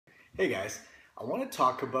Hey guys, I want to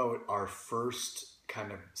talk about our first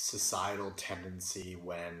kind of societal tendency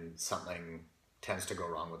when something tends to go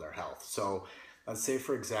wrong with our health. So let's say,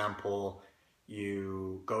 for example,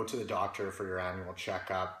 you go to the doctor for your annual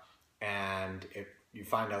checkup and you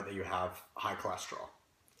find out that you have high cholesterol.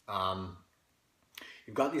 Um,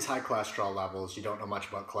 you've got these high cholesterol levels, you don't know much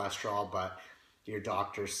about cholesterol, but your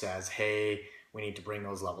doctor says, hey, we need to bring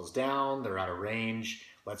those levels down, they're out of range,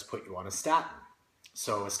 let's put you on a statin.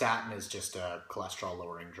 So a statin is just a cholesterol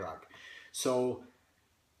lowering drug. So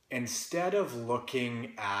instead of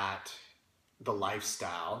looking at the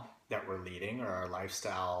lifestyle that we're leading or our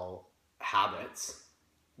lifestyle habits,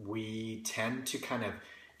 we tend to kind of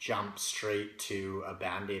jump straight to a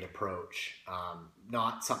band-aid approach.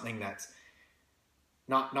 Not something that's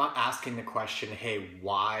not asking the question, hey,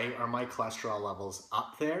 why are my cholesterol levels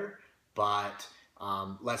up there? But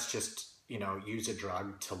let's just use a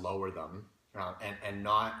drug to lower them, and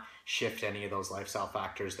not shift any of those lifestyle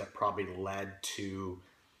factors that probably led to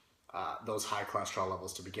those high cholesterol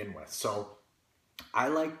levels to begin with. So I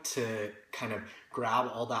like to kind of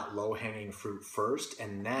grab all that low-hanging fruit first,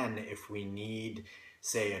 and then if we need,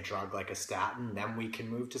 say, a drug like a statin, then we can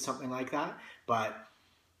move to something like that. But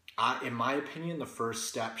in my opinion, the first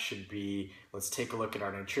step should be, let's take a look at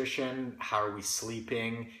our nutrition. How are we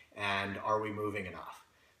sleeping? And are we moving enough?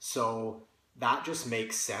 So that just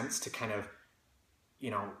makes sense to kind of,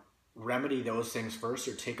 remedy those things first,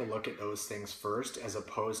 or take a look at those things first, as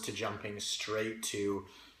opposed to jumping straight to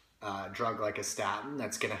a drug like a statin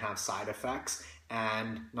that's going to have side effects.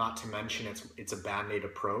 And not to mention, it's a band-aid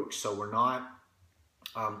approach. So we're not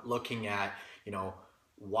looking at,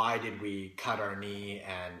 why did we cut our knee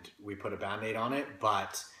and we put a band-aid on it,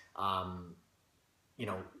 but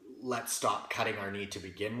let's stop cutting our knee to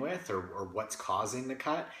begin with, or what's causing the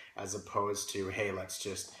cut, as opposed to, hey, let's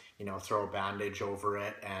just throw a bandage over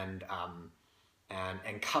it and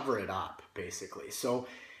cover it up, basically. So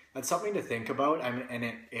that's something to think about. And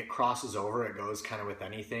it crosses over. It goes kind of with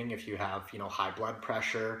anything. If you have high blood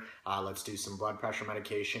pressure, let's do some blood pressure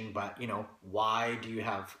medication. But why do you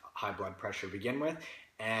have high blood pressure to begin with?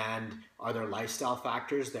 And are there lifestyle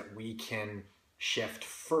factors that we can shift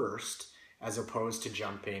first, as opposed to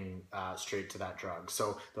jumping straight to that drug?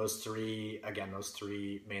 So those three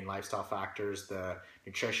main lifestyle factors: the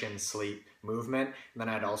nutrition, sleep, movement, and then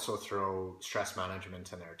I'd also throw stress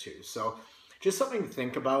management in there too. So just something to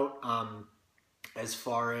think about as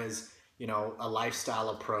far as a lifestyle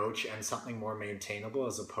approach, and something more maintainable,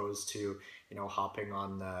 as opposed to hopping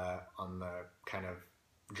on the kind of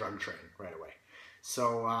drug train right away.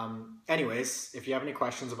 So anyways, if you have any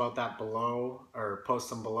questions about that below, or post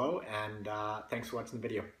them below, and thanks for watching the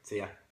video. See ya.